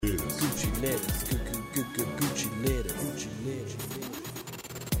letters, Gucci letters,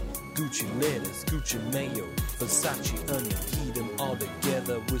 Gucci letters, Gucci mayo, Versace onion, heat them all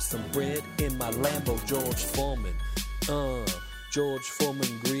together with some bread in my Lambo, George Foreman, George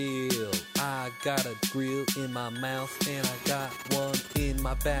Foreman grill. I got a grill in my mouth and I got one in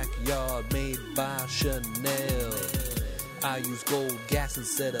my backyard made by Chanel. I use gold gas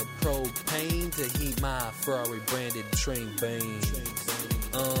instead of propane to heat my Ferrari branded train bangs.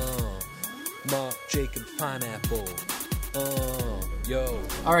 Marc Jacobs pineapple. Yo.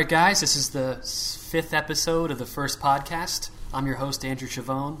 Alright guys, this is the 5th episode of the first podcast. I'm your host Andrew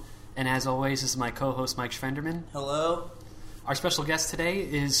Chavone, and as always, this is my co-host Mike Schvenderman. Hello. Our special guest today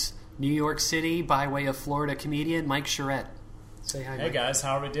is New York City by way of Florida comedian Mike Charette. Say hi, Mike. Hey guys,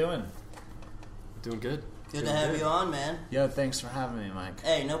 how are we doing? Doing good. Good to have you on, man. Yo, thanks for having me, Mike.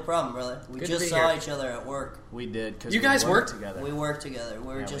 Hey, no problem, brother. We Good just to be saw here. each other at work. We did. Cause You guys worked? together. We worked together. We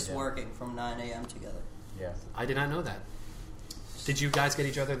were Yeah, we just did. working from 9 a.m. together. Yeah. I did not know that. Did you guys get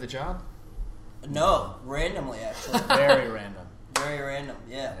each other the job? No, randomly, actually. Very random. Very random,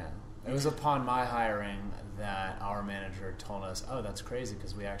 yeah. Yeah. It was upon my hiring that our manager told us, "Oh, that's crazy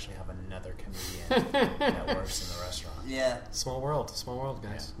because we actually have another comedian that works in the restaurant." Yeah, Small world,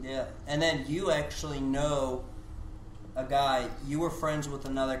 guys. yeah. And then you actually know a guy, you were friends with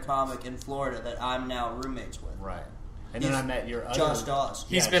another comic in Florida that I'm now roommates with. Right. And then I met your other... Josh Dawes.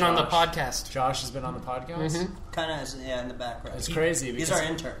 He's Yeah, been on the Josh. podcast. Josh has been on the podcast? Kind of, in the background. It's crazy because... He's our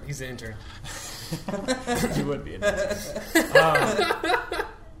intern. He's the intern. He would be.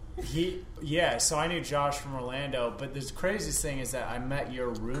 So I knew Josh from Orlando, but the craziest thing is that I met your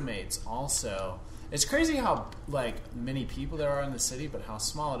roommates also. It's crazy how many people there are in the city, but how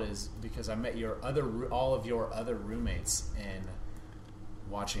small it is because I met all of your other roommates in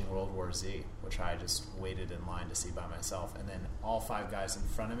watching World War Z, which I just waited in line to see by myself, and then all 5 guys in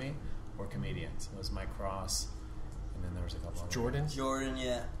front of me were comedians. It was Mike Cross, and then there was a couple. Jordan? Jordan,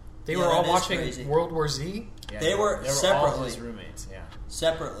 yeah. They Yeah, were all that is watching crazy. World War Z? Yeah, They were all separately. his roommates. Yeah.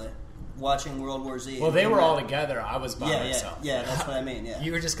 Separately, watching World War Z. Well, they were all together. I was by Yeah, myself. yeah, that's what I mean, yeah.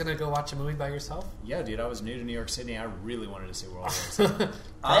 You were just going to go watch a movie by yourself? Yeah, dude, I was new to New York City. I really wanted to see World War Z.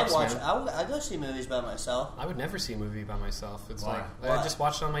 Props, man. I go see movies by myself. I would never see a movie by myself. It's Why? like I just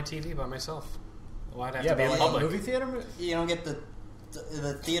watched it on my TV by myself. Why'd I have Yeah, to be but in like public? movie theater? You don't get the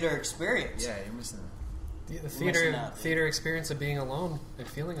theater experience. Yeah, you're missing The missing out, theater experience of being alone and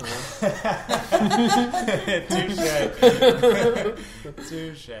feeling alone. it.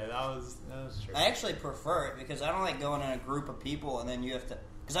 Touche. That was true. I actually prefer it because I don't like going in a group of people and then you have to...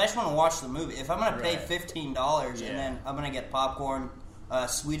 Because I just want to watch the movie. If I'm going to pay Right. $15 Yeah. and then I'm going to get popcorn,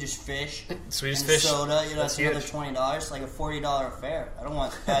 Swedish fish, Swedish and fish. soda, That's that's another huge. $20. It's like a $40 affair. I don't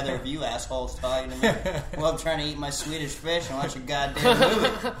want either of you assholes talking to me while I'm trying to eat my Swedish fish and watch a goddamn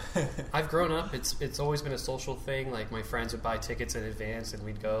movie. I've grown up. It's always been a social thing. Like my friends would buy tickets in advance, and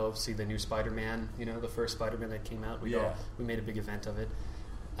we'd go see the new Spider-Man. You know, the first Spider-Man that came out. We made a big event of it.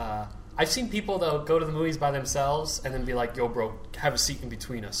 I've seen people though go to the movies by themselves and then be like, "Yo, bro, have a seat in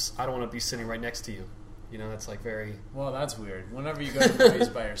between us. I don't want to be sitting right next to you." You know, that's like very... Well, that's weird. Whenever you go to movies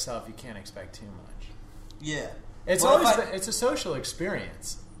by yourself, you can't expect too much. Yeah. It's Well, always if it's a social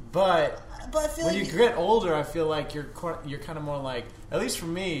experience, but But I feel when like... you get older, I feel like you're kind of more like, at least for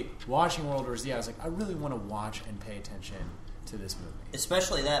me, watching World War Z, I was like, I really want to watch and pay attention to this movie.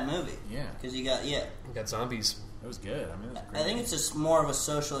 Especially that movie. Yeah. Because you got... Yeah. We got zombies. It was good. I mean, it was a great I think it's just more of a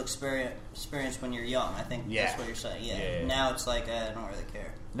social experience when you're young. I think Yeah. that's what you're saying. Yeah. Yeah. Now it's like I don't really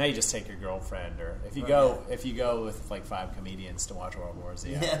care. Now you just take your girlfriend, or if you Right. go with like 5 comedians to watch World War Z,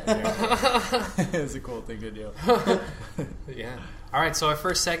 Yeah. it's a cool thing to do. Yeah. All right. So our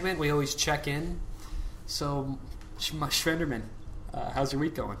first segment, we always check in. So, Schvenderman, how's your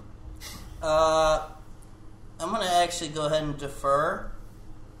week going? I'm gonna actually go ahead and defer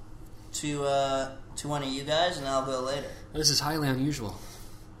to one of you guys, and I'll go later. This is highly unusual.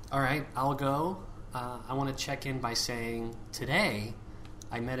 All right, I'll go. I want to check in by saying today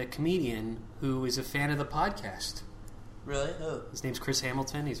I met a comedian who is a fan of the podcast. Really? Who? His name's Chris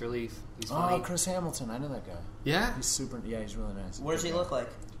Hamilton. He's Oh, funny. Chris Hamilton, I know that guy. Yeah? He's super. Yeah, he's really nice. What does he look like?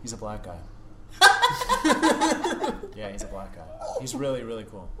 He's a black guy. Yeah, he's a black guy. He's really, really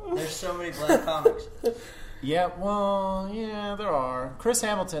cool. There's so many black comics. Yeah, well, yeah, there are. Chris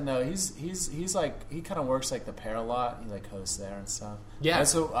Hamilton, though, he's like, he kind of works like the Pair a lot. He like hosts there and stuff. Yeah.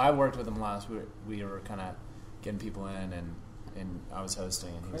 So I worked with him last. We were kind of getting people in, and I was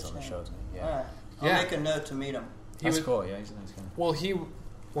hosting, and he was on the show with me. Yeah, All right. I'll Yeah. make a note to meet him. that's cool. Yeah, he's a nice guy. Well,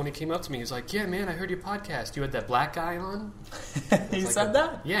 when he came up to me, he was like, "Yeah, man, I heard your podcast. You had that black guy on." He said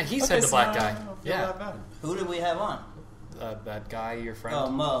that? Yeah, he Okay, said the so black I guy. don't feel Yeah. that bad. Who did we have on? that guy, your friend. Oh,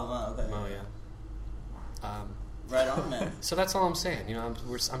 Mo. Okay. Mo, yeah. Right on, man. So that's all I'm saying. You know,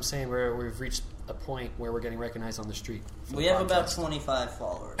 I'm saying we've reached a point where we're getting recognized on the street. We have about 25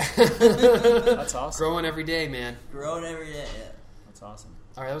 followers. That's awesome. Growing every day, man. Growing every day, yeah. That's awesome.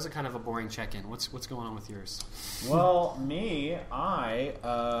 All right, that was a kind of a boring check-in. What's going on with yours? Well,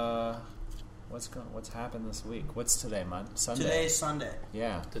 what's happened this week? What's today, Sunday? Today's Sunday.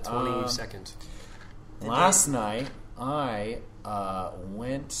 Yeah. The 22nd. Last night, I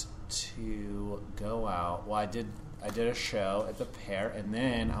went to go out. Well, I did a show at the Pear, and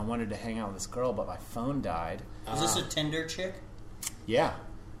then I wanted to hang out with this girl, but my phone died. Is this a Tinder chick? Yeah,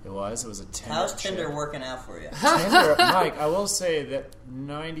 it was. It was a Tinder How's Tinder chick. working out for you? Tinder, Mike, I will say that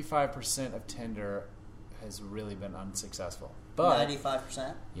 95% of Tinder has really been unsuccessful. But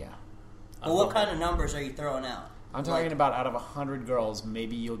 95%? yeah. Well, what kind of numbers are you throwing out? I'm talking about out of 100 girls,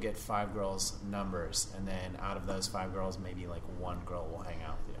 maybe you'll get 5 girls' numbers, and then out of those 5 girls, maybe like 1 girl will hang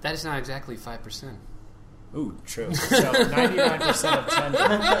out with you. That is not exactly 5%. Ooh, true. So 99% of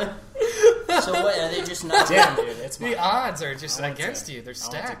Tinder. So what, are they just not... Damn, dude, it's The odds are just against you. They're I went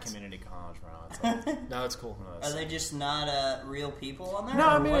stacked. to community college, bro. It's like, No, it's cool. Are they just not real people on there? no, Or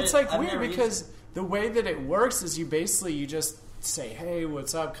I mean, what it's is- like I've weird never because used the way that it works is you just say, hey,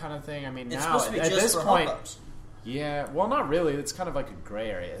 what's up kind of thing. I mean, it. It's now, supposed to be at just this for point... hookups. Yeah, well, not really. It's kind of like a gray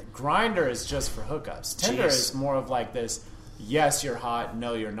area. Grindr is just for hookups. Tinder Jeez. is more of like this, yes, you're hot,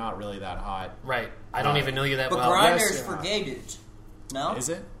 no, you're not really that hot. Right. I don't even know you that But well. Grindr yes, is you're for not. gay dudes. No? Is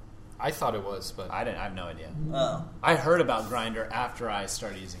it? I thought it was, but I have no idea. Oh. I heard about Grindr after I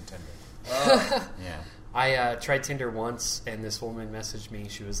started using Tinder. Oh. Yeah. I tried Tinder once, and this woman messaged me.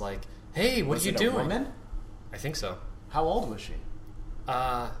 She was like, "Hey, what Was are you it doing?" a woman? I think so. How old was she?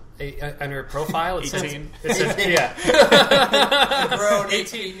 On her profile, it says, 18? it says yeah, Grown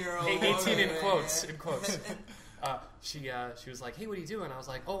 18, 18-year-old 18 in woman. quotes. In quotes. She was like, "Hey, what are you doing?" I was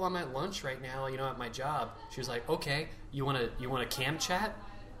like, "Oh, I'm at lunch right now. You know, at my job." She was like, "Okay, you want a cam chat?"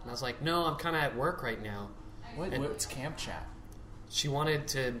 And I was like, "No, I'm kind of at work right now." What's camp chat? She wanted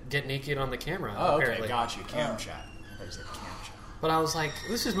to get naked on the camera. Oh, okay, apparently. got you. Camp chat. I thought you said camp chat. But I was like,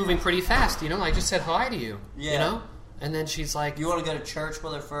 "This is moving pretty fast." You know, I just said hi to you. Yeah. You know, and then she's like, You want to go to church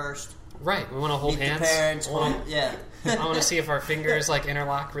with her first? "Right, we want to hold Meet hands. the parents. Yeah. I want to see if our fingers like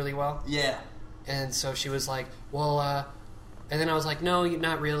interlock really well." Yeah. And so she was like, "Well," and then I was like, "No,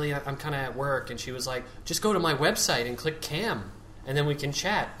 not really. I'm kind of at work." And she was like, "Just go to my website and click cam, and then we can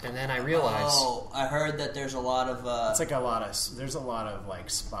chat." And then I realized, Oh, I heard that there's a lot of... It's like there's a lot of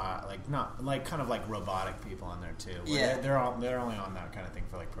like spot, like not like kind of like robotic people on there too. Where Yeah. they're only on that kind of thing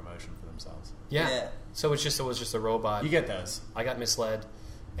for like promotion for themselves. yeah. Yeah. So it was just a robot. You get those. I got misled,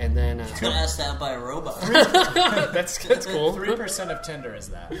 and then got asked out by a robot. that's cool. 3% of Tinder is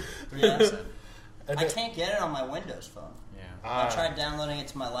that. 3%. Yeah. And I then- can't get it on my Windows phone. Yeah. I tried downloading it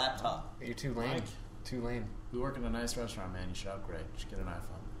to my laptop. You're too lame. Mike. Too lame. We work in a nice restaurant, man. You should upgrade. Just get an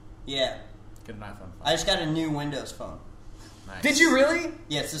iPhone. Yeah. Get an iPhone phone. I just got a new Windows phone. Nice. Did you really?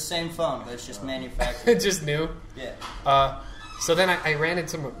 Yeah, it's the same phone, but it's just manufactured. Just new. Yeah. So then I ran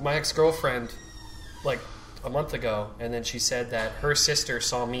into my ex-girlfriend like a month ago, and then she said that her sister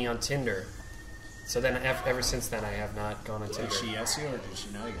saw me on Tinder. So then ever since then, I have not gone on Tinder. Did she yes you or did she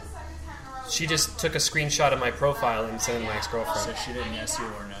know you? She just took a screenshot of my profile and sent it to my So ex-girlfriend. she didn't yes you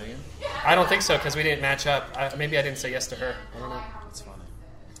or know you? I don't think so, because we didn't match up. Maybe I didn't say yes to her. I don't know. That's funny.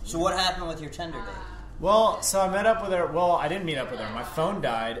 So what happened with your Tinder date? Well, so I met up with her. Well, I didn't meet up with her. My phone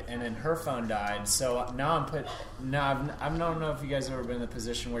died, and then her phone died. So now I don't know if you guys have ever been in the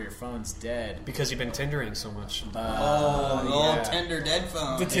position where your phone's dead. Because you've been Tindering so much. The old yeah. Tinder dead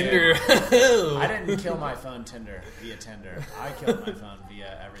phone. The Tinder. I didn't kill my phone via Tinder. I killed my phone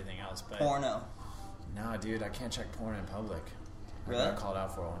via everything else. But Porno. no, dude, I can't check porn in public. Really? I got called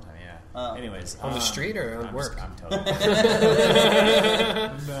out for it one time. Yeah. Oh. Anyways, On the street or at I'm work? I'm totally.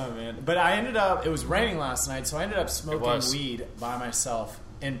 No, man. But I ended up. It was raining last night, so I ended up smoking was. weed by myself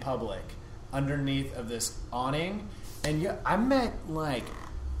in public underneath of this awning, and yeah, I met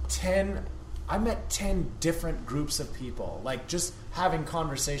 10 different groups of people, like just having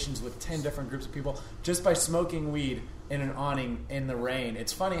conversations with 10 different groups of people just by smoking weed in an awning in the rain.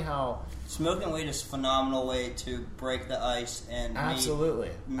 It's funny how Smoking weed is a phenomenal way to break the ice and absolutely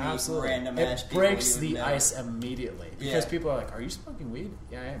random ass it people breaks you would the never- ice immediately because Yeah. people are like, "Are you smoking weed?"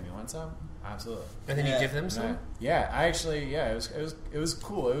 "Yeah, I am. You want some?" "Absolutely." And then you Yeah. give them some? Yeah, I actually, it was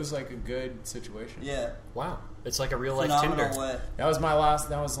cool. It was like a good situation. Yeah. Wow. It's like a real life Phenomenal Tinder. way. That was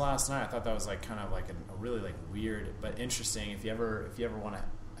last night. I thought that was like kind of like a really like weird but interesting. If you ever want to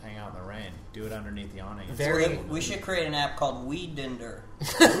hang out in the rain. Do it underneath the awning. We should create an app called Weedinder.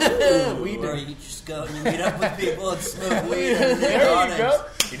 Weed where you just go and you meet up with people and smoke weed. There you go.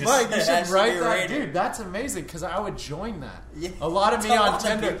 just- Mike, you it should has to write be that. rated. Dude, that's amazing because I would join that. Yeah, a lot of that's me a on lot of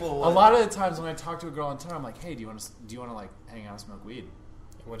Tinder. people A would. lot of the times when I talk to a girl on Tinder, I'm like, hey, do you want to like hang out and smoke weed?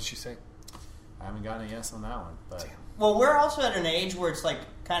 What did she say? I haven't gotten a yes on that one, but Well, we're also at an age where it's like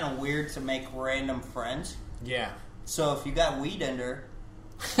kind of weird to make random friends. yeah. So if you got Weedinder,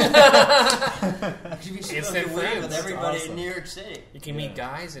 you be Instant smoking weed friends. with everybody That's awesome. in New York City. You can meet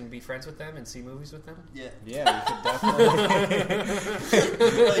guys and be friends with them and see movies with them. Yeah. Yeah, you could definitely.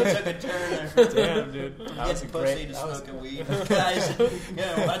 Really took a turn there. Damn, dude. That was a Getting pussy great. to That was, smoking weed with guys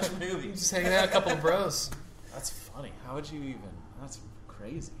and watch movies. Just hanging out, a couple of bros. that's funny. How would you even? That's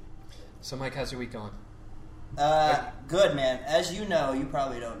crazy. So, Mike, how's your week going? Good, man. As you know, you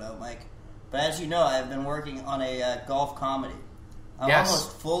probably don't know, Mike, but as you know, I've been working on a golf comedy. I'm Yes.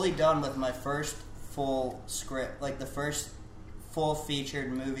 almost fully done with my first full script, like the first full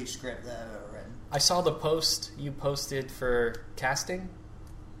featured movie script that I've ever written. I saw the post you posted for casting.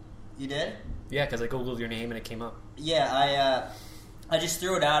 You did? Yeah, because I googled your name and it came up. Yeah, I just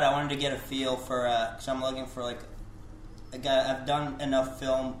threw it out. I wanted to get a feel for, because I'm looking for like a guy. I've done enough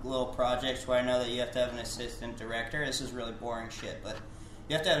film little projects where I know that you have to have an assistant director. This is really boring shit, but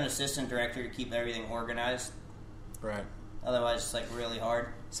you have to have an assistant director to keep everything organized. Right. Otherwise, it's like really hard.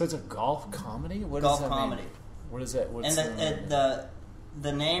 So it's a golf comedy. What Golf does that comedy. mean? What is it? What's And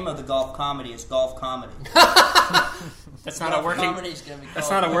the name of the golf comedy is Golf Comedy. That's Golf Comedy's gonna be That's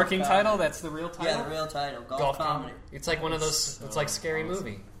called not a Golf working Comedy. title. That's the real title. Yeah, the real title, Golf Comedy. It's like one of those. So it's like Scary awesome.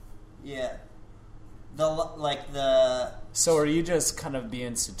 Movie. Yeah, the So are you just kind of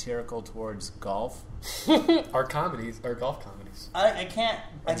being satirical towards golf? Our comedies, our golf comedies. I can't.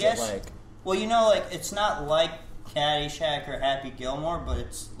 I Is it guess. like Well, you know, like it's not like Caddyshack or Happy Gilmore, but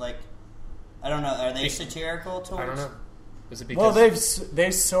it's like I don't know. Are they satirical towards? I don't know. Is it well, because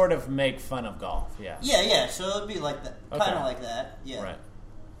they sort of make fun of golf. Yeah. Yeah. So it'd be like that, kind Okay. of like that. Yeah. Right.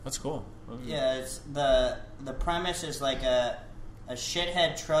 That's cool. Yeah. It's the premise is like a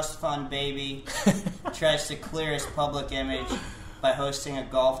shithead trust fund baby tries to clear his public image by hosting a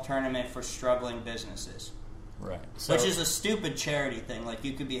golf tournament for struggling businesses. Right. So Which is a stupid charity thing. Like,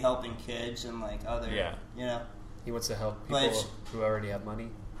 you could be helping kids and, like, other... Yeah. You know? he wants to help But people it's- who already have money.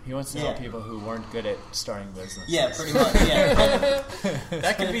 He wants to Yeah. help people who weren't good at starting businesses. Yeah, pretty much, yeah.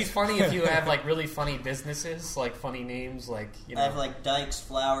 That could be funny if you have like really funny businesses, like funny names, like you know. I have, like, Dyke's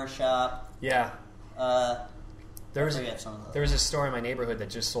Flower Shop. Yeah, there was I forget some of those. there was a store in my neighborhood that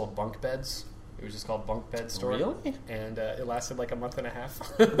just sold bunk beds. It was just called Bunk Bed Store. Really? And it lasted like a month and a half.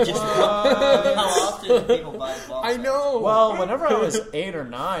 Just how often do people buy bunk I beds? know. Well, whenever I was 8 or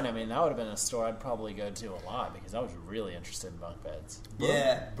 9, I mean, that would have been a store I'd probably go to a lot because I was really interested in bunk beds.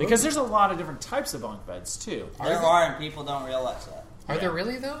 Yeah. Because there's a lot of different types of bunk beds, too. There are, and people don't realize that. Are there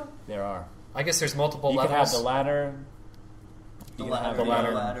really though? There are. I guess there's multiple You could levels. have the ladder. The You can have ladder, the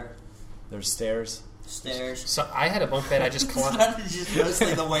ladder. ladder, There's stairs. stairs. So I had a bunk bed. I just It's climbed. not just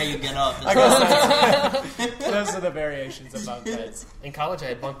mostly the way you get up. It's I guess those are the variations of bunk beds. In college, I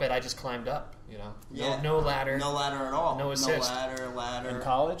had bunk bed. I just climbed up. You know, Yeah. no ladder. No ladder at all. No assist. ladder. In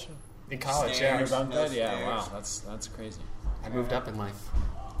college? In college, Stairs. yeah. Your bunk No bed? Yeah, stairs. wow. That's crazy. I moved up in life.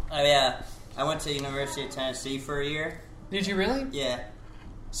 Oh, yeah. I went to University of Tennessee for a year. Did you really? Yeah.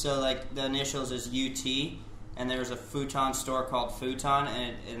 So, like, the initials is UT, and there was a futon store called Futon,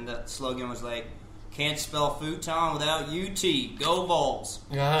 and the slogan was like, can't spell futon without UT. Go Vols.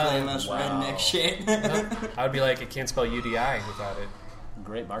 Ah, The most wow. redneck shit. I would be like, I can't spell UDI without it.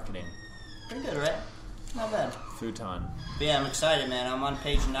 Great marketing. Pretty good, right? Not bad. Futon. But yeah, I'm excited, man. I'm on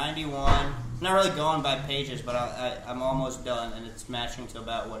page 91. I'm not really going by pages, but I'm almost done, and it's matching to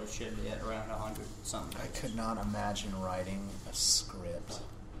about what it should be at around 100 something. I could not imagine writing a script.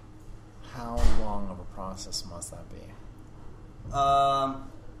 How long of a process must that be? A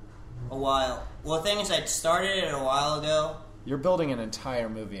while. Well, the thing is, I started it a while ago. You're building an entire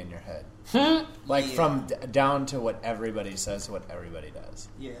movie in your head. Like Yeah. from down to what everybody says, what everybody does.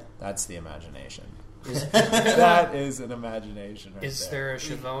 Yeah. That's the imagination. That is an imagination right Is there a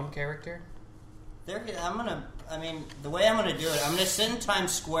Chavone character? The way I'm gonna do it, I'm gonna sit in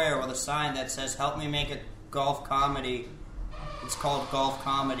Times Square with a sign that says, help me make a golf comedy. It's called Golf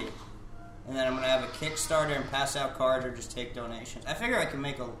Comedy. And then I'm gonna have a Kickstarter and pass out cards or just take donations. I figure I can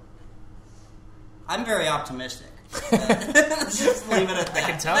make I'm very optimistic. Let's just leave it at that. I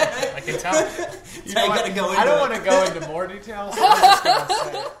can tell. I can tell. You I know what? gotta go into I don't it. want to go into more details. So I'm just going to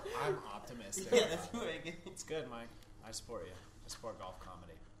say I'm optimistic. Yeah, that's the way I get It's good, Mike. I support you. I support golf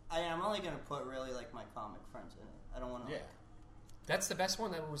comedy. I'm only gonna put really like my comic friends in it. I don't want to. Yeah. That's the best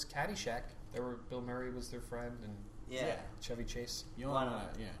one. That was Caddyshack. Bill Murray was their friend, and Yeah. Chevy Chase. You don't Why want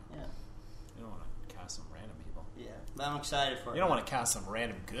not? to, Yeah. You don't want to cast some random people. Yeah. But I'm excited for it. You don't want to cast some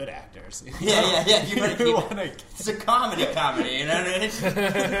random good actors. Yeah. You better keep want to. It's a comedy, you know what I mean?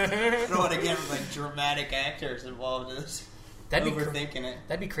 You don't want to get like dramatic actors involved in this. Overthinking it.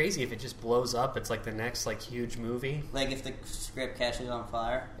 That'd be crazy if it just blows up. It's like the next like huge movie, Like if the script catches on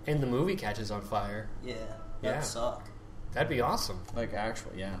fire. and the movie catches on fire. Yeah. Yeah. That'd suck. That'd be awesome. Like,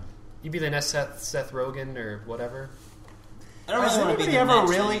 actual, yeah. You'd be the next Seth Rogen or whatever. I don't Has really want to be anybody the ever next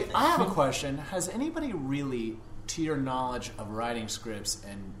really... anything. I have a question. Has anybody really, to your knowledge of writing scripts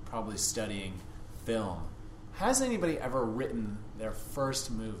and probably studying film, has anybody ever written their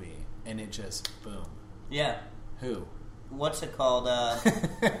first movie and it just, boom? Yeah. Who? What's it called?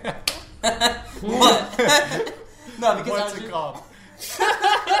 What? No, because What's it called?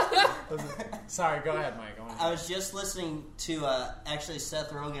 Sorry, go ahead, Mike. I was just listening to actually Seth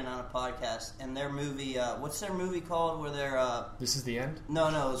Rogen on a podcast, and their movie. What's their movie called? Where they're This is the end. no,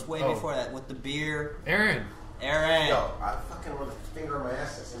 it was way Oh. before that with the beer. Aaron. Aaron. Yo, I fucking want a finger on my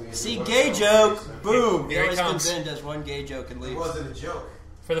ass. See, gay joke. Boom. He Here he always comes. comes in, does one gay joke, and It leaves. wasn't a joke.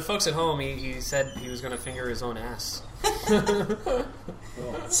 For the folks at home, he said he was going to finger his own ass.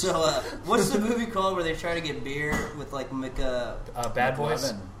 So, what's the movie called where they try to get beer with like Bad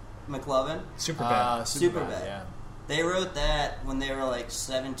Boys. McLovin? Super bad. Superbad. Yeah. They wrote that when they were like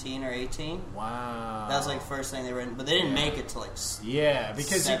 17 or 18. Wow. That was like the first thing they wrote, but they didn't make it to like. Yeah,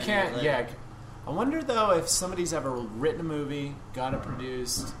 because you 7 can't. years Yeah, later. I wonder though if somebody's ever written a movie, got it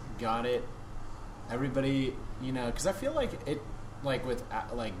produced, got it. Everybody, because I feel like it, like with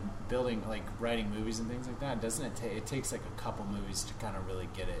like building, like writing movies and things like that. Doesn't it take? It takes like a couple movies to kind of really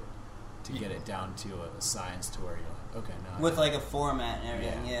get it down to a science to where you're like, okay, no. With like a format and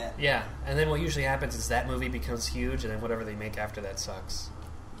everything, yeah. Yeah, and then what usually happens is that movie becomes huge, and then whatever they make after that sucks.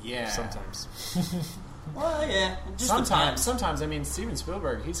 yeah. Sometimes. Well, yeah. It just Sometimes, depends. I mean, Steven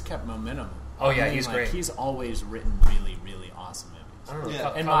Spielberg, he's kept momentum. Oh, yeah, I mean, he's like, great. He's always written really, really awesome movies. I don't know.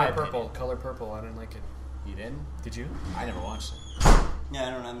 Yeah. In my Color Purple. I didn't like it. You didn't? Did you? I never watched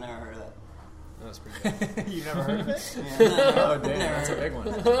Yeah, I've never heard of that. That was pretty good. it. You never heard of it? Yeah, Oh, I've damn, never that's a heard big one.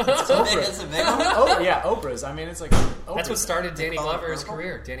 That's a big one? Oh, yeah, Oprah's. I mean, it's like Oprah's. That's what started Danny Color Glover's Purple?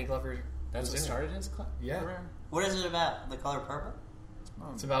 career. Danny Glover. That's was what in it. started his Yeah. career. What is it about? The color purple?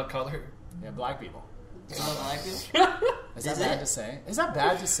 It's about color. Yeah, black people. It's about black people? Is that Is bad it? to say? Is that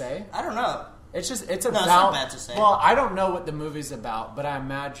bad to say? I don't know. It's just, it's No, about... it's not bad to say. Well, I don't know what the movie's about, but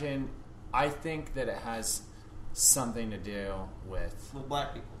I think that it has something to do with... With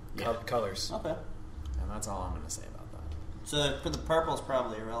black people. Yeah. Colors. Okay. And that's all I'm going to say about that. So for the purple is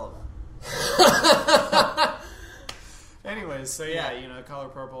probably irrelevant. Anyways, so yeah, Color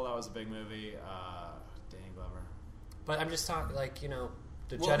Purple, that was a big movie. Danny Glover. But I'm just talking, like, the Well,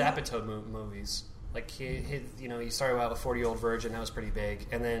 Judd who- Apatow movies. Like, he started out with 40-Year-Old Virgin. That was pretty big.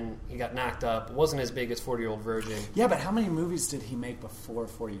 And then he got knocked up. It wasn't as big as 40-Year-Old Virgin. Yeah, but how many movies did he make before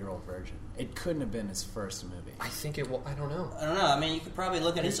 40-Year-Old Virgin? It couldn't have been his first movie. I think it will. I don't know. I don't know. I mean, you could probably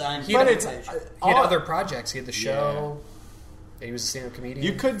look at his IMDb But it's... page. He had other projects. He had the show. He was a stand-up comedian.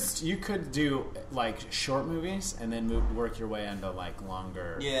 You could do like short movies and then work your way into like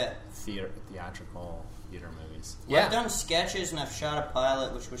longer theatrical theater movies. Well, Yeah. I've done sketches and I've shot a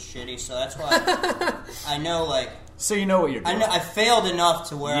pilot, which was shitty. So that's why I know, like, So you know what you're doing. I failed enough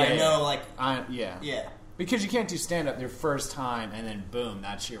to where I know, like, yeah. Because you can't do stand up your first time and then boom,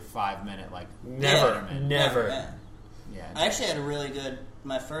 that's your 5-minute like Never. Yeah. Never. Yeah. Yeah. I actually had a really good.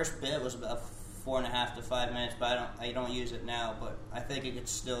 My first bit was about 4.5 to 5 minutes, but I don't use it now. But I think it could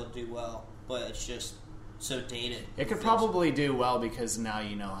still do well. But it's just so dated. It could probably do well because now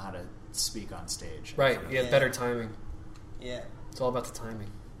you know how to speak on stage. Right. You have Yeah. better timing. Yeah. It's all about the timing.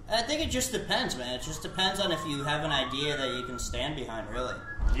 I think it just depends, man. It just depends on if you have an idea that you can stand behind, really.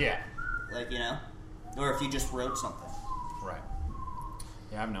 Yeah. Like, or if you just wrote something. Right.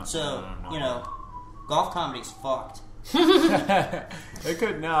 Yeah, I've known. So, golf comedy's fucked. It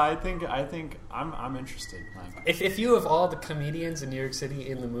could. No, I think I'm interested. Like, If you have all the comedians in New York City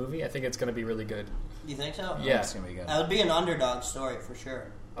in the movie, I think it's going to going to be really good. You think so? Yeah. it's gonna be good. That would be an underdog story for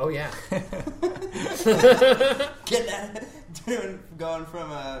sure. Oh, yeah. Get that going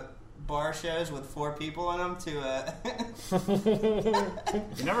from bar shows with 4 people in them to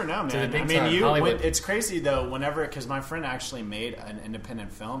You never know, To the man. big I mean, time, Hollywood. it's crazy though. Whenever, because my friend actually made an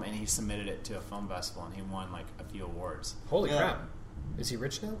independent film and he submitted it to a film festival and he won like a few awards. Holy Yeah. crap. Is he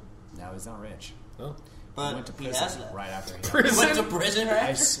rich now? Now he's not rich. Oh. But he went to he prison has that. right after he Prison? Went to prison, I right?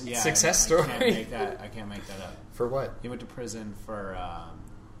 s- yeah, Success I story. can't make that. I can't make that up. For what? He went to prison for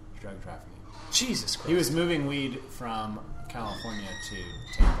drug trafficking. Jesus Christ. He was moving weed from California to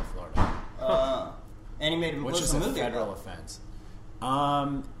Tampa, Florida, And he made which was is a a movie federal about. offense.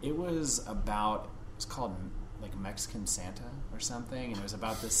 It was called like Mexican Santa or something, and it was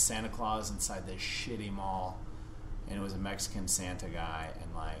about this Santa Claus inside this shitty mall, and it was a Mexican Santa guy,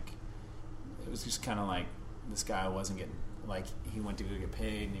 and like it was just kind of like this guy wasn't getting, like, he went to go get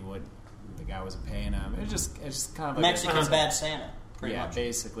paid, and the guy wasn't paying him. It's just kind of like Mexican Bad Santa. Pretty yeah, much.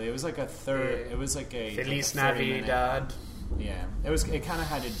 basically, it was like a third. It was like a Feliz like a 30-minute Navidad. Yeah, it kind of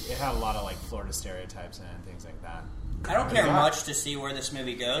had it had a lot of like Florida stereotypes in it and things like that. I don't care much to see where this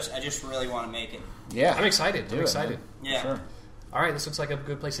movie goes. I just really want to make it. Yeah, I'm excited. Do I'm it, excited. man. Yeah. Sure. All right, this looks like a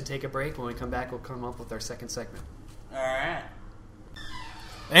good place to take a break. When we come back, we'll come up with our second segment. All right.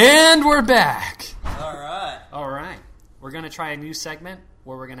 And we're back. All right. All right. We're going to try a new segment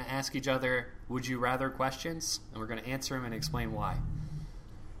where we're going to ask each other would you rather questions, and we're going to answer them and explain why.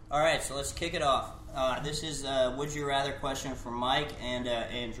 All right, so let's kick it off. This is a Would You Rather question for Mike and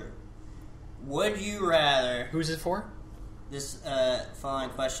Andrew. Would you rather... Who's it for? This following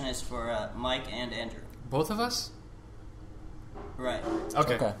question is for Mike and Andrew. Both of us? Right.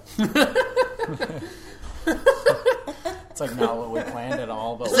 Okay. It's like not what we planned at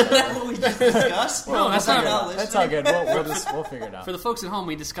all, but Is that what we just discussed? No, that's not- that's all good. We'll figure it out. For the folks at home,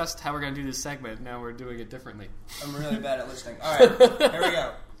 we discussed how we're going to do this segment. Now we're doing it differently. I'm really bad at listening. All right, here we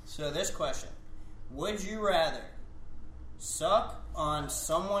go. So this question. Would you rather suck on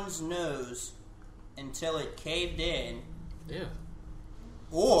someone's nose until it caved in, Yeah.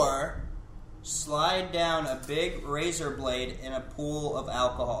 or slide down a big razor blade in a pool of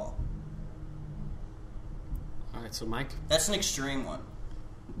alcohol? All right, so Mike, That's an extreme one.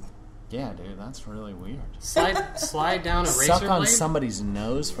 Yeah, dude, that's really weird. slide down a razor Suck on blade? somebody's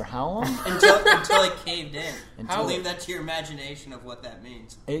nose for how long? Until it caved in. Until- Leave that to your imagination of what that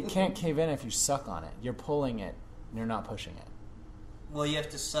means. It can't cave in if you suck on it. You're pulling it, and you're not pushing it. Well, you have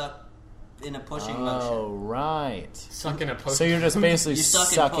to suck in a pushing Oh, motion. right. Suck in a post. So you're just basically You suck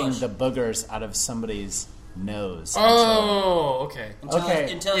and sucking push. the boogers out of somebody's nose. Oh, okay. Until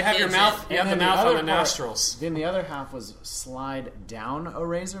You it have your caves mouth. in. You have the And then mouth other on the part- nostrils. Then the other half was slide down a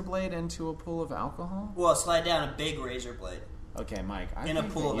razor blade into a pool of alcohol? Well, slide down a big razor blade. Okay, Mike, I In a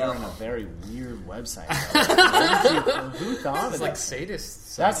think pool that of you're in a alcohol. very weird website. Who thought of It's like that?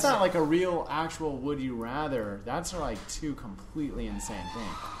 sadist. That's not like a real, actual would you rather. That's like two completely insane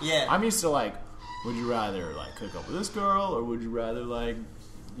things. Yeah. I'm used to like, would you rather like hook up with this girl, or would you rather like,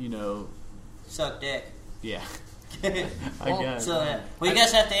 Suck dick. yeah. Well, I guess. So, well, you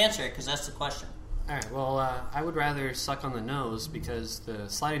guys have to answer it because that's the question. All right. Well, I would rather suck on the nose because the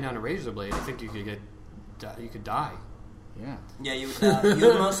sliding down a razor blade. I think you could die. Yeah. Yeah, you would die. You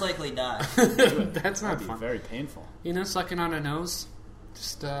would most likely die. That's not That'd be fun. very painful. Sucking on a nose,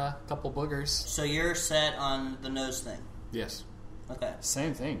 just a couple boogers. So you're set on the nose thing. Yes. Okay.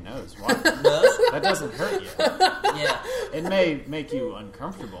 Same thing, nose. What? Nose? That doesn't hurt you. Yeah. It may make you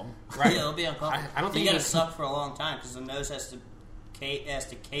uncomfortable. Right. Yeah, it'll be uncomfortable. I don't think you gotta you- suck for a long time because the nose has to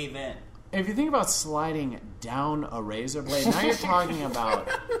cave in. If you think about sliding down a razor blade, now you're talking about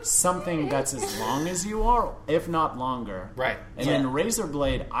something that's as long as you are, if not longer. Right. And Yeah. then razor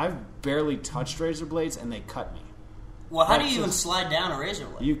blade, I've barely touched razor blades, and they cut me. Well, how do That's you even just- slide down a razor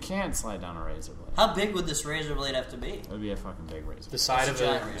blade? You can't slide down a razor blade. How big would this razor blade have to be? It would be a fucking big razor The blade. side That's of a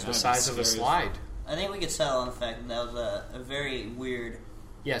a giant razor. the size of a Scary as slide. I think we could settle on the fact that that was a very weird.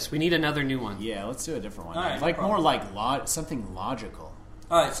 Yes, we need another new one. Yeah, let's do a different one. All right, no like more problem. like something logical.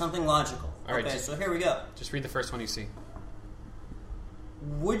 All right, something logical. All right, Okay, just- so here we go. Just read the first one you see.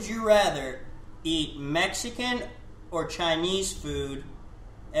 Would you rather eat Mexican or Chinese food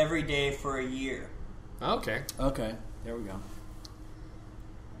every day for a year? Okay. Okay, there we go.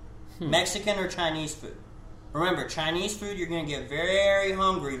 Mexican or Chinese food? Remember, Chinese food, you're going to get very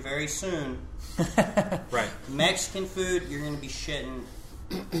hungry very soon. Right. Mexican food, you're going to be shitting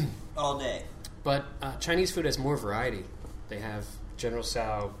all day. But Chinese food has more variety. They have General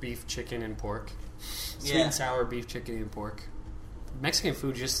Tso beef, chicken, and pork. Sweet Yeah. and sour beef, chicken, and pork. Mexican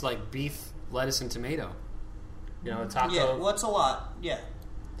food just like beef, lettuce, and tomato. You know, a taco. Yeah, well, it's a lot. Yeah.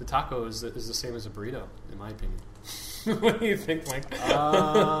 The taco is the same as a burrito, in my opinion. What do you think, Mike?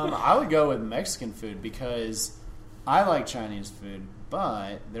 I would go with Mexican food because I like Chinese food,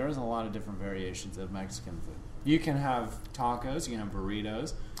 but there is a lot of different variations of Mexican food. You can have tacos, you can have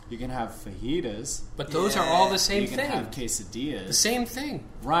burritos, you can have fajitas, But those are Yeah. all the same you can thing. have quesadillas. The same thing.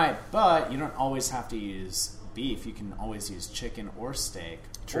 Right, but you don't always have to use beef. You can always use chicken or steak.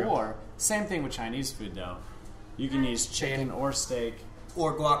 True. Or, same thing with Chinese food, though. You can use chicken or steak.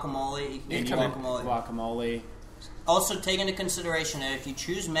 Or guacamole. You can And eat you can guacamole. guacamole. Also, take into consideration that if you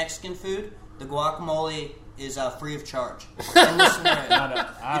choose Mexican food, The guacamole is free of charge. In this scenario, you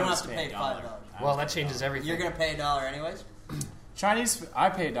don't have to pay $5. Well, that changes everything. You're going to pay $1 anyways? Chinese, I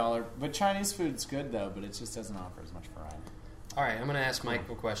pay $1, but Chinese food's good though. But it just doesn't offer as much variety. All right, I'm going to ask Mike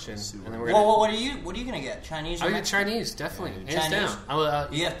a question, and then we're Well, going. what are you going to get? Chinese? Or I get Mexican? Chinese, definitely, hands Chinese?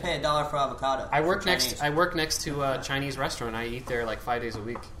 down. You have to pay $1 for avocado. I work for Chinese. I work next to a Chinese restaurant. I eat there like 5 days a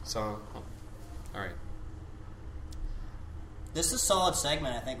week. So, all right. This is a solid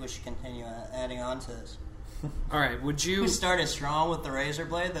segment. I think we should continue adding on to this. All right. Would you? We started strong with the razor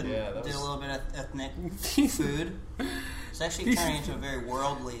blade, then Yeah, that did a was- little bit of ethnic food. It's actually turning into a very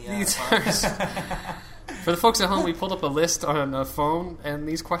worldly These podcast. For the folks at home, we pulled up a list on a phone, and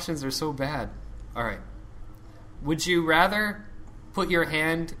these questions are so bad. All right. Would you rather put your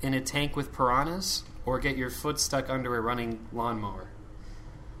hand in a tank with piranhas or get your foot stuck under a running lawnmower?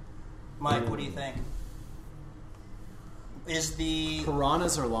 Mike, what do you think? Is the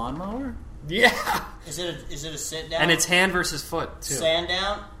Piranhas or lawnmower? Yeah. is it a sit down? And it's hand versus foot too. sand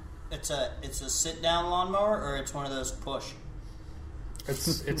down. It's a sit down lawnmower, or it's one of those push.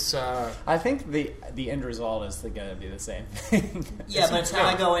 It's I think the end result is going to be the same thing. Yeah, but it's how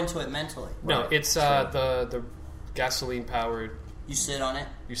I go into it mentally. no. Right, It's sure. the gasoline powered. You sit on it.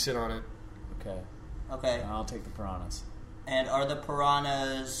 You sit on it. Okay, Okay. I'll take the piranhas. And are the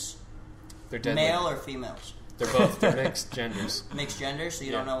piranhas They're deadly. male or females? They're both. They're mixed genders. Mixed gender, so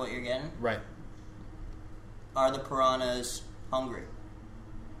you Yeah. don't know what you're getting. Right. Are the piranhas hungry?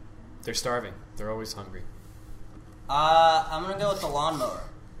 They're starving. They're always hungry. I'm gonna go with the lawnmower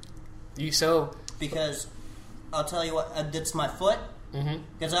So. because I'll tell you what. It's my foot Mm-hmm.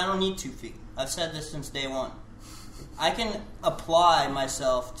 because I don't need 2 feet. I've said this since day one. I can apply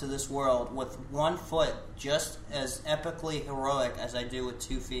myself to this world with 1 foot just as epically heroic as I do with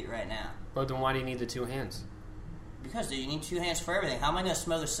 2 feet right now. But then why do you need the 2 hands? Because you need 2 hands for everything. How am I going to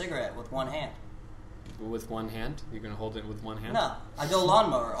smoke a cigarette with 1 hand? With one hand? You're going to hold it with one hand? No, I go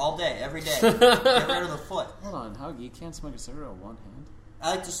lawnmower all day, every day. Get rid of the foot. Hold on, how you can't smoke a cigarette with one hand?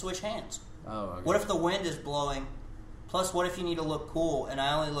 I like to switch hands. Oh, okay. What if the wind is blowing? Plus, what if you need to look cool, and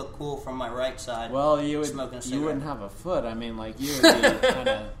I only look cool from my right side? Well, smoking a cigarette. you wouldn't have a foot. I mean, like you would be kind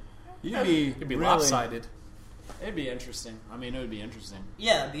of. You'd be It'd be really, lopsided. It'd be interesting. I mean, it would be interesting.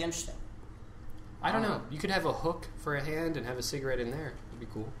 Yeah, it'd be interesting. I don't know. You could have a hook for a hand and have a cigarette in there. It'd be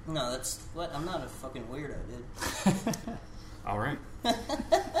cool. No, that's what. I'm not a fucking weirdo, dude. All right. All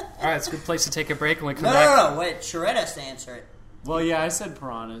right, it's a good place to take a break when we come No, back. no, wait. Charette has to answer it. Well, yeah, I said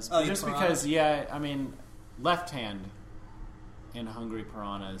piranhas, Oh, but you just piranhas? because, yeah, I mean, left hand in hungry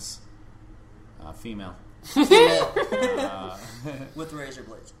piranhas, female, With razor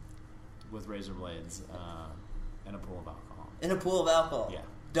blades. with razor blades, and a pool of alcohol. In a pool of alcohol. Yeah.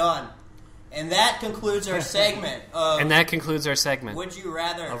 Done. And that concludes our segment of And that concludes our segment Would You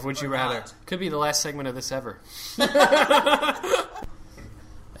Rather. of Would You or Rather. Not. Could be the last segment of this ever.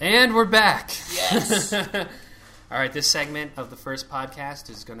 And we're back. Yes. All right, this segment of the first podcast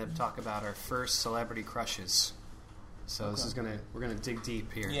is going to talk about our first celebrity crushes. So this is we're gonna dig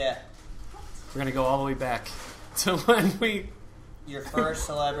deep here. Yeah. We're gonna go all the way back to when we. Your first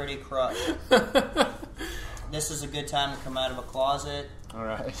celebrity crush. This is a good time to come out of a closet. All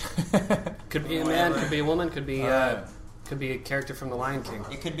right. Could be a man, could be a woman, could be Alright. could be a character from The Lion King.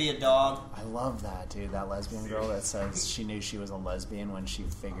 It could be a dog. I love that, dude. That lesbian girl that says she knew she was a lesbian when she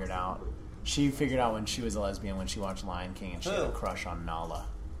figured out. She figured out when she was a lesbian when she watched Lion King, and she had a Who? crush on Nala.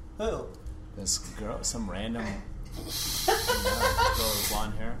 Who? This girl, some random girl with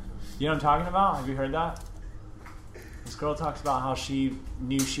blonde hair. You know what I'm talking about? Have you heard that? This girl talks about how she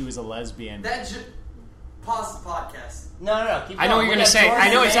knew she was a lesbian. Pause the podcast. No. Keep I know going. what you're We gonna got say. Jordan I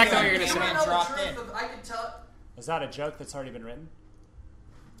know and exactly Megan what you're gonna came say. in I and know dropped the in. truth. I can tell. Is that a joke that's already been written?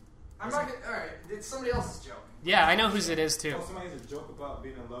 I'm not gonna. All right, it's somebody else's joke. Yeah, I know whose it is too. Oh, somebody has a joke about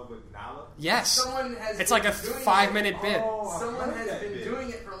being in love with Nala? Yes, Someone has. it's been like a doing 5-minute bit. Oh, I Someone heard has that been bit. doing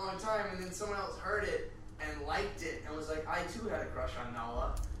it for a long time, and then someone else heard it and liked it, and was like, "I too had a crush on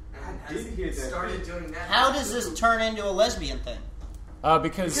Nala," and I did hear that started bit. doing that. How does this turn into a lesbian thing? Because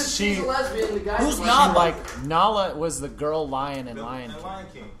Because she, she's a lesbian. The guy's Who's a not? lesbian. Nala was the girl lion in Lion The King. Lion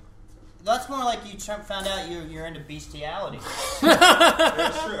King. That's more like you found out you're into bestiality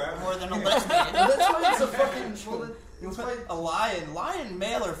Yeah, sure. more than a lesbian. That's why it's a fucking. Well, it's why A lion,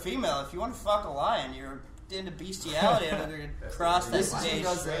 male or female. If you want to fuck a lion, you're into bestiality. I'm gonna cross that This is who stage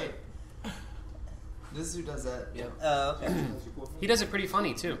does straight. this is who does that. Yeah. Oh, okay. He does it pretty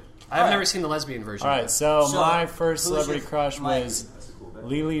funny too. I've Alright. never seen the lesbian version. All right, so So, my first who's celebrity your- crush Mike? was That's a cool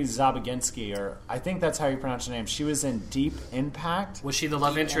Lily Zaboginski, or I think that's how you pronounce her name. She was in Deep Impact. Was she the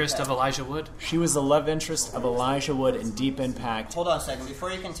love interest of Elijah Wood? She was the love interest of Elijah Wood in Deep Impact. Hold on a second.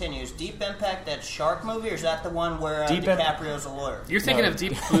 Before you continue, is Deep Impact that shark movie, or is that the one where Deep DiCaprio's a lawyer? You're thinking of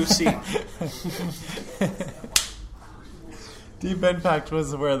Deep Blue Sea. Deep Impact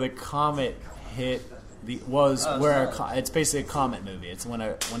was where the comet hit. It's basically a comet movie. It's when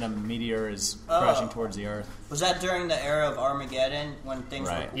a meteor is crashing towards the Earth. Was that during the era of Armageddon when things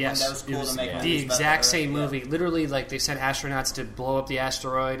were Yes, when that was cool to make movies the about exact Earth? same movie. Literally, like they sent astronauts to blow up the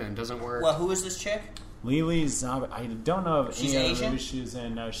asteroid and it doesn't work. Well, who is this chick? Lily Zab. I don't know if She's any other Asian? movie she's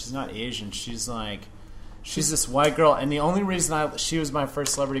in. No, she's not Asian. She's this white girl, and the only reason she was my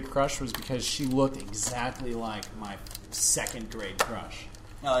first celebrity crush was because she looked exactly like my second grade crush.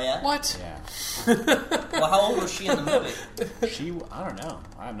 Oh yeah. What? Yeah. Well, how old was she in the movie? I don't know.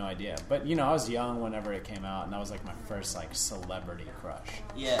 I have no idea. But I was young whenever it came out, and that was like my first celebrity crush.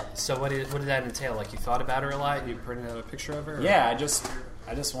 Yeah. So what did that entail? Like you thought about her a lot? You printed out a picture of her? Or? Yeah, I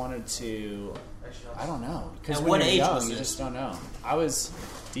just wanted to. I don't know, because At when what you're age young, was you this? just don't know. I was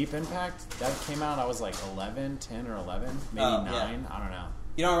Deep Impact. That came out. I was like 10 or 11, maybe 9. Yeah. I don't know.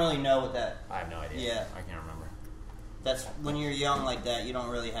 You don't really know what that. I have no idea. Yeah. I can't remember. That's when you're young like that. You don't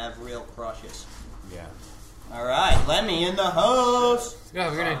really have real crushes. Yeah. All right, Lemmy in the house.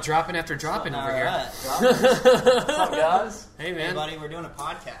 Yeah, we're gonna drop in after dropping over here. What's up, guys? Hey Hey, man, buddy, we're doing a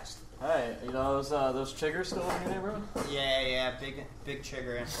podcast. Hey, those chiggers still in your neighborhood? Yeah, big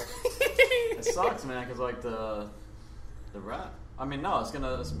chigger in. It sucks, man, because the rat. I mean, no,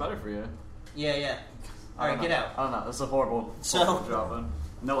 it's better for you. Yeah. All right, get out. I don't know. This is a horrible drop in.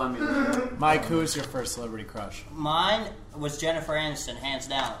 No Emmy. Mike, who was your first celebrity crush? Mine was Jennifer Aniston, hands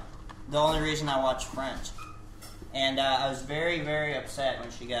down. The only reason I watched Friends. And I was very, very upset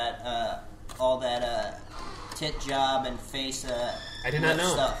when she got all that tit job and face I did not lip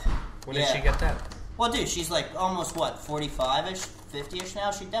know. stuff. when did she get that? Well, dude, she's like almost, 45-ish, 50-ish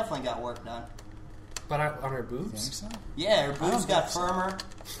now? She definitely got work done. But on her You think boobs? so? Yeah, her boobs got firmer.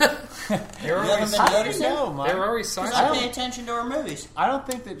 They You were haven't always, been noticing? No, they were always Because sizable. I pay attention to her movies. I don't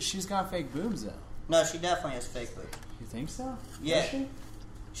think that she's got fake boobs, though. No, she definitely has fake boobs. You think so? Yeah. Does she?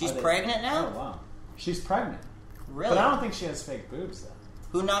 She's Are they- pregnant now? Oh, wow. She's pregnant. Really? But I don't think she has fake boobs, though.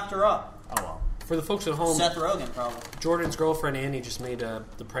 Who knocked her up? Oh, well. For the folks at home, Seth Rogen, probably. Jordan's girlfriend Annie just made the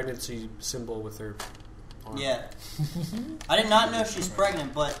pregnancy symbol with her arm. Yeah. I did not know she's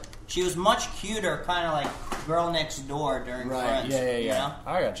pregnant, but she was much cuter, kind of like Girl Next Door during Friends. Yeah. You know?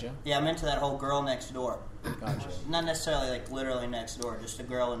 I got you. Yeah, I'm into that whole Girl Next Door. Gotcha. Not necessarily like literally next door, just a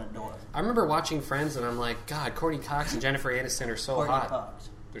girl in a door. I remember watching Friends and I'm like, God, Courtney Cox and Jennifer Aniston are so Courtney hot. Cox.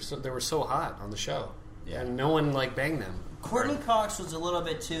 They were so hot on the show. Yeah. And no one banged them. Courtney Cox was a little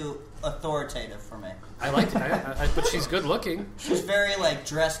bit too authoritative for me. I liked it, but she's good looking. She's very like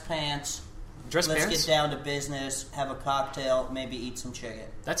dress pants. Dress Let's pants? get down to business, have a cocktail, maybe eat some chicken.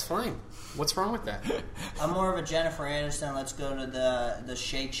 That's fine. What's wrong with that? I'm more of a Jennifer Aniston. Let's go to the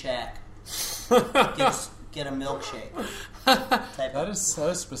Shake Shack. Get a milkshake. Type That is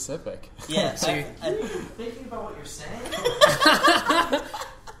so specific. Yeah. See- Thinking about what you're saying?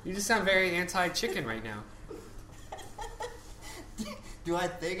 You just sound very anti-chicken right now. Do I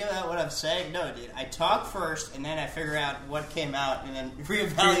think about what I'm saying? No, dude. I talk first, and then I figure out what came out, and then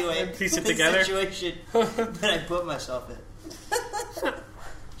reevaluate Piece it the together? situation that I put myself in.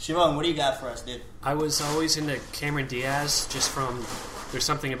 Siobhan, what do you got for us, dude? I was always into Cameron Diaz just from There's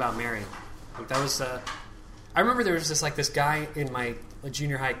Something About Mary. Like that was I remember there was this guy in my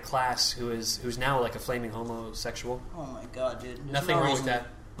junior high class who's now like a flaming homosexual. Oh my god, dude. There's Nothing no wrong reason with to that.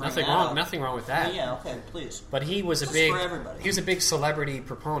 bring Nothing that wrong. up. Nothing wrong with that. Yeah, okay, please. But he was This a is big for everybody. he was a big celebrity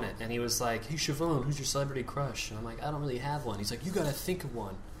proponent, and he was like, "Hey Siobhan, who's your celebrity crush?" And I'm like, "I don't really have one." He's like, "You got to think of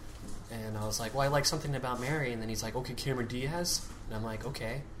one." And I was like, "Well, I like Something About Mary." And then he's like, "Okay, Cameron Diaz." And I'm like,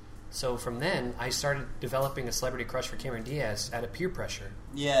 "Okay." So from then, I started developing a celebrity crush for Cameron Diaz out of peer pressure.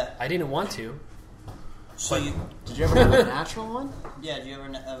 Yeah. I didn't want to. So you, Did you ever have a natural one? yeah, do you ever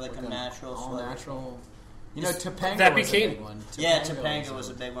have like a natural All celebrity? natural. You know, Topanga That was became- a big one. Yeah, Topanga was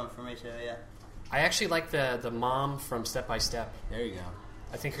a big one for me too, yeah. I actually like the mom from Step by Step. There you go.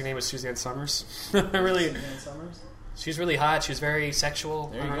 I think her name was Suzanne Summers. Really, she's really hot. She was very sexual.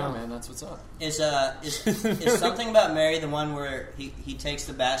 There I you don't go, know. man. That's what's up. Is Something About Mary the one where he takes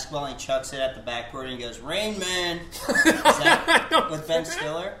the basketball and he chucks it at the backboard and he goes, Rain Man? Is that with Ben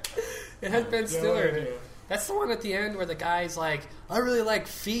Stiller? It has Ben Stiller in it. That's the one at the end where the guy's like, "I really like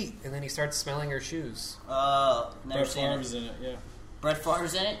feet," and then he starts smelling her shoes. Oh, never seen it. in it, yeah. Brett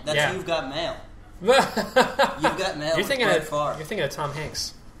Favre's in it? That's Yeah. You've Got Mail. You're You've Got Mail with thinking Brett of Favre. you're thinking of Tom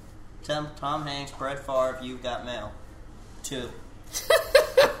Hanks. Tom Hanks, Brett Favre, You've Got Mail. 2.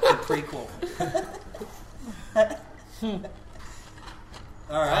 the prequel.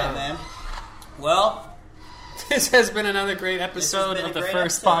 All right, man. Well, This has been another great episode been a of the great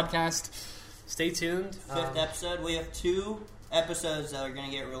first episode. podcast. Stay tuned. fifth episode. We have 2 episodes that are going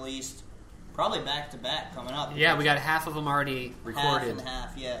to get released probably back to back coming up. Yeah, we got half of them already half recorded. and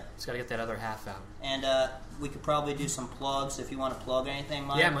half, yeah. Just got to get that other half out. And we could probably do some plugs if you want to plug anything,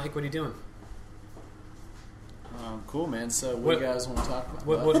 Mike. Yeah, Mike, what are you doing? Cool, man. So what What- do you guys want to talk about?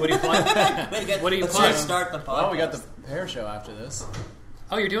 What are you playing? What are you Let's plugging? just start the podcast. Well, we got the pair show after this.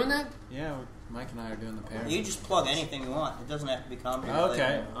 Oh, you're doing that? Yeah, Mike and I are doing the pair. You just plug anything you want. It doesn't have to be comedy-related.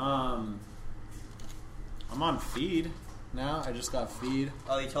 Okay. I'm on Feed now. I just got Feed.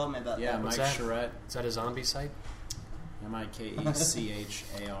 Oh, you told me about Yeah, that. What's Mike that? Charette. Is that a zombie site?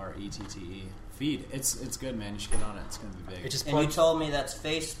 MikeCharette. Feed. It's good, man. You should get on it. It's gonna be big. It just And you plugs. told me that's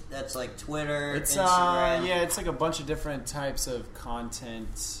that's like Twitter, It's Instagram. yeah, it's like a bunch of different types of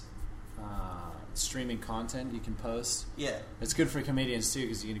content, streaming content you can post. Yeah. It's good for comedians too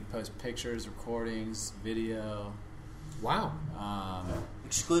because you can post pictures, recordings, video. Wow.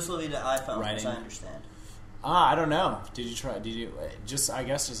 Exclusively to iPhone, as Writing. I understand. I don't know. Did you try? Did you just? I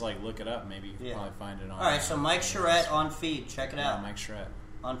guess just like look it up. Maybe you can Yeah. probably find it on. All right, so Mike Charette on Feed. Check it yeah, out. Mike Charette.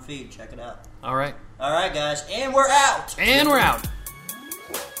 On Feed. Check it out. All right. All right, guys. And we're out. And we're out.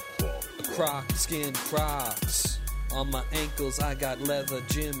 Croc skin Crocs. On my ankles, I got leather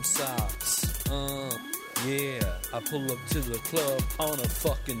gym socks. Yeah, I pull up to the club on a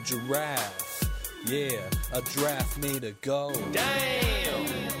fucking giraffe. Yeah, a draft made a go. Damn,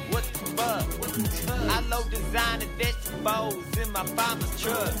 what the fuck? I load designer vegetables in my farmer's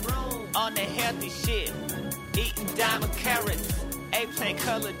truck. On the healthy shit, eating diamond carrots, airplane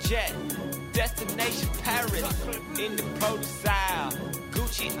color jet, destination Paris. In the produce aisle,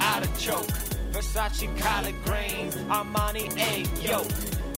 Gucci artichoke, Versace collard greens, Armani egg yolk.